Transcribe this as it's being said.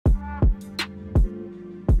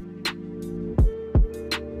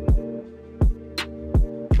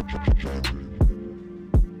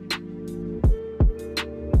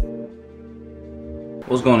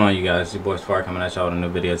What's going on, you guys? It's your boy Spark coming at y'all with a new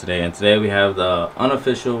video today, and today we have the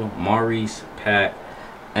Unofficial Maurice pack.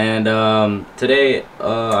 And today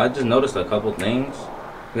I just noticed a couple things.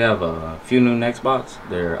 We have a few new nextbots.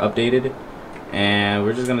 They're updated, and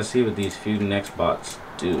we're just gonna see what these few nextbots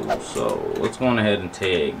do. So let's go on ahead and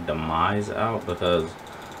take Demise out, because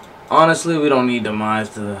honestly we don't need Demise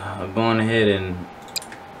to go on ahead and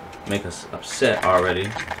make us upset already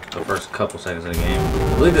the first couple seconds of the game.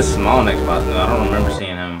 I believe this small nextbot, I don't remember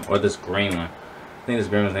seeing him, or this green one. I think this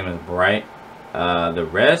green one's name is Bright. The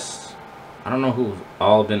rest, I don't know who's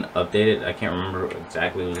all been updated. I can't remember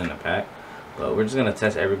exactly who's in the pack, but we're just gonna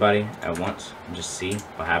test everybody at once and just see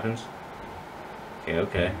what happens.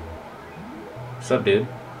 Okay. What's up, dude?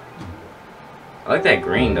 I like that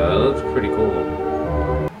green though, it looks pretty cool.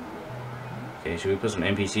 Okay, should we put some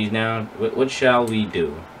NPCs down? What shall we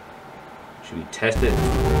do? Should we test it?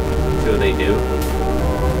 See what they do?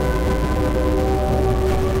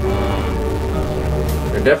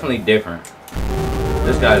 They're definitely different.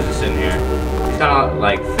 This guy's just sitting here. He's kind of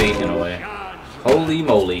like Fate in a way. Holy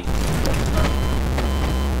moly.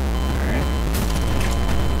 Alright.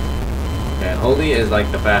 Okay, Holy is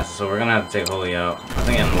like the fastest, so we're gonna have to take Holy out. I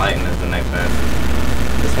think Enlighten is the next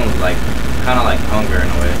fastest. This one's like, kind of like Hunger in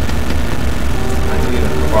a way. I can even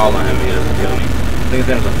crawl on him, he doesn't kill me. I think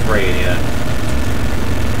his name's Afraid, yeah.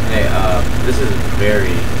 Hey, this is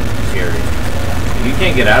very scary. If you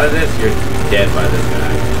can't get out of this, you're dead by this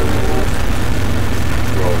guy.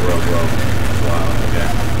 Bro. Wow, okay.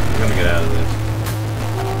 We're gonna get out of this.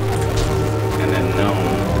 And then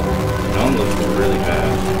Gnome looks really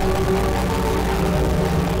fast.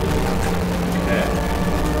 Okay.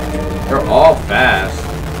 They're all fast.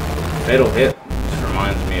 Fatal Hit just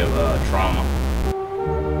reminds me of Trauma.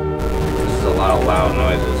 This is a lot of loud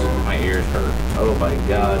noises. My ears hurt. Oh my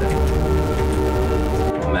god.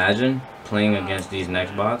 Imagine playing against these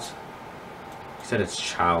nextbots. He said it's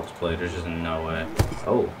child's play. There's just no way.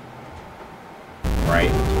 Oh. Right.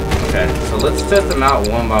 Okay, so let's test them out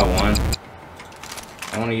one by one.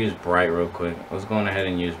 I want to use Bright real quick. Let's go on ahead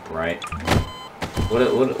and use Bright. What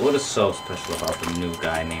is so special about the new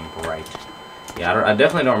guy named Bright? Yeah, I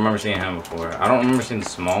definitely don't remember seeing him before. I don't remember seeing the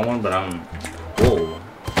small one, but whoa.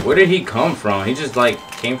 Where did he come from? He just like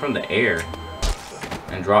came from the air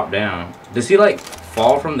and dropped down. Does he like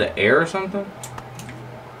fall from the air or something?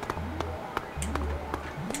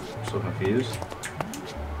 I'm so confused.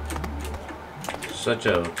 Such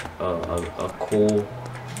a cool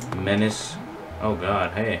menace. Oh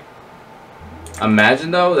god, hey. Imagine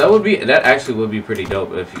though, that actually would be pretty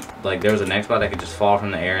dope if like there was a nextbot that could just fall from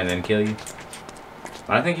the air and then kill you.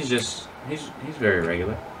 But I think he's very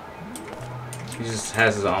regular. He just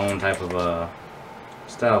has his own type of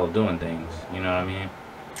style of doing things, you know what I mean?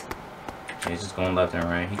 Yeah, he's just going left and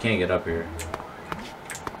right. He can't get up here.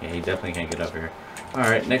 Yeah, he definitely can't get up here.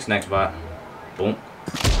 Alright, next bot. Boom.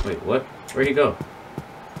 Wait, what? Where'd he go?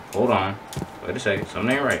 Hold on. Wait a second.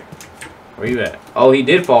 Something ain't right. Where you at? Oh, he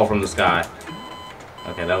did fall from the sky.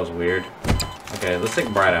 Okay, that was weird. Okay, let's take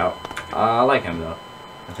Bright out. I like him though.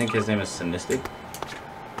 I think his name is Sinistic.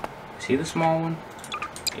 Is he the small one?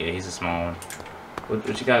 Yeah, he's a small one.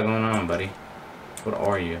 What you got going on, buddy? What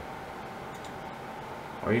are you?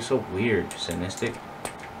 Why are you so weird, Sinistic?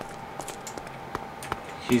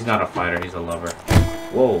 He's not a fighter, he's a lover.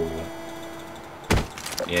 Whoa.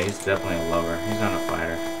 Yeah, he's definitely a lover. He's not a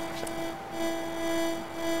fighter.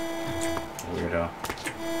 Weirdo.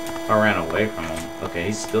 If I ran away from him. Okay,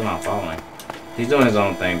 he's still not following. He's doing his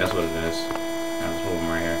own thing, that's what it is. Now let's move him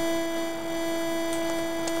right here.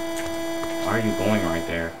 Why are you going right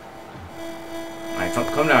there? Alright,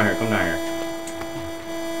 come down here, come down here.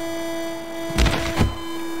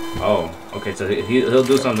 Oh, okay, so he'll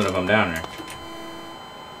do something if I'm down there.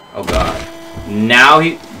 Oh god. Now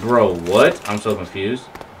bro, what? I'm so confused.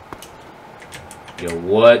 Yo,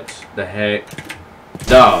 what the heck?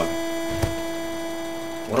 Dog.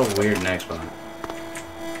 What a weird nextbot.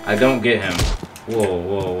 I don't get him.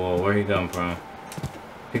 Whoa, where'd he come from?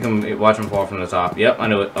 Watch him fall from the top. Yep, I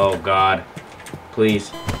knew it. Oh god.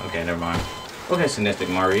 Please. Okay, never mind. Okay, Sinistic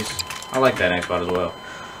Maurice. I like that nextbot as well.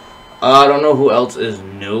 I don't know who else is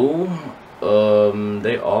new.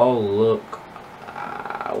 They all look,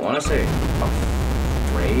 I want to say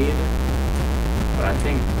Afraid, but I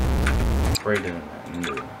think Afraid isn't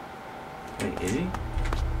new. Wait, is he?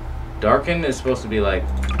 Darken is supposed to be like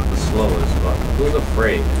the slowest, but who's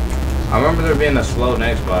Afraid? I remember there being a slow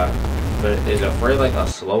nextbot, but is Afraid like a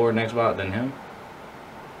slower nextbot than him?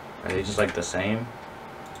 Are they just like the same?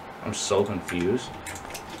 I'm so confused.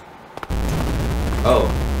 Oh.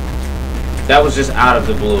 That was just out of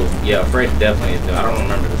the blue. Yeah, Afraid definitely is new. I don't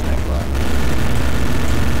remember this nextbot.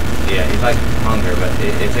 Yeah, he's like hunger, but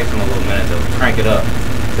it takes him a little minute to crank it up.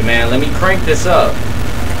 So man, let me crank this up.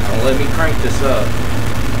 Don't let me crank this up.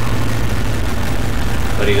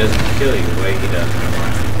 But he doesn't kill you the way he does. Never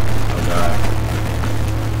mind. Oh god.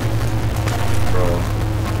 Bro.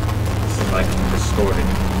 This is like distorted.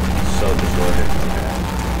 So distorted. Okay.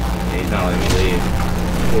 Yeah, he's not letting me leave.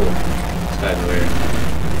 Cool. This guy's weird.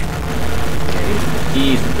 Yeah,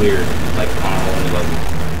 he's weird. Like on a whole new level.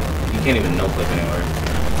 You can't even no clip anywhere.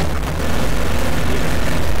 Yeah,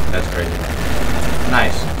 that's crazy.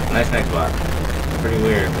 Nice. Nice nextbot. Pretty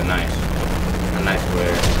weird, but nice. A nice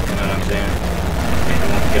weird. You know what I'm saying? And he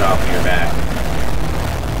won't get off your back.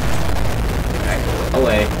 Back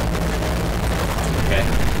away. Okay.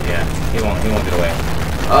 Yeah. He won't get away.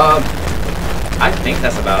 I think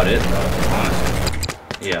that's about it, though,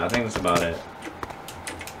 honestly. Yeah, I think that's about it.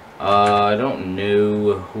 I don't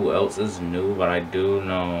know who else is new, but I do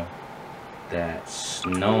know that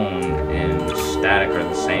Snowed and Static are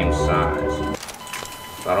the same size.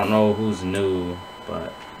 So I don't know who's new,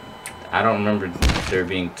 but I don't remember there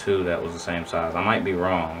being two that was the same size. I might be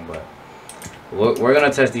wrong, but we're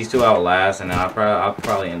gonna test these two out last, and then I'll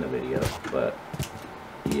probably end the video. But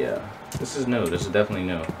yeah, this is new. This is definitely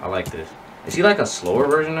new. I like this. Is he like a slower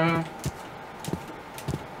version of him?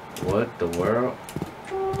 What the world?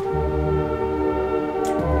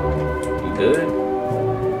 You good?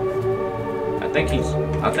 I think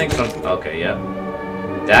some. Okay, yeah.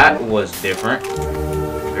 That was different.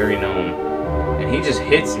 Very known. And he just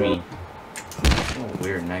hits me. Oh,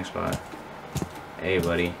 weird nextbot. Hey,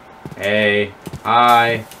 buddy. Hey.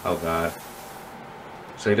 Hi. Oh, God.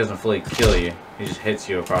 So he doesn't fully kill you. He just hits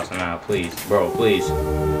you across the map. Please. Bro, please.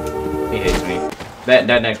 He hates me. That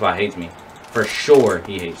nextbot hates me. For sure,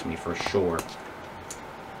 he hates me. For sure.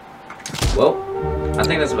 Well, I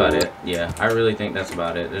think that's about it. Yeah, I really think that's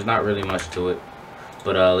about it. There's not really much to it.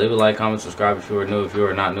 But leave a like, comment, subscribe if you are new. If you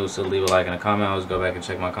are not new, still leave a like and a comment. I always go back and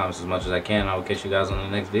check my comments as much as I can. I will catch you guys on the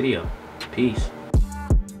next video. Peace.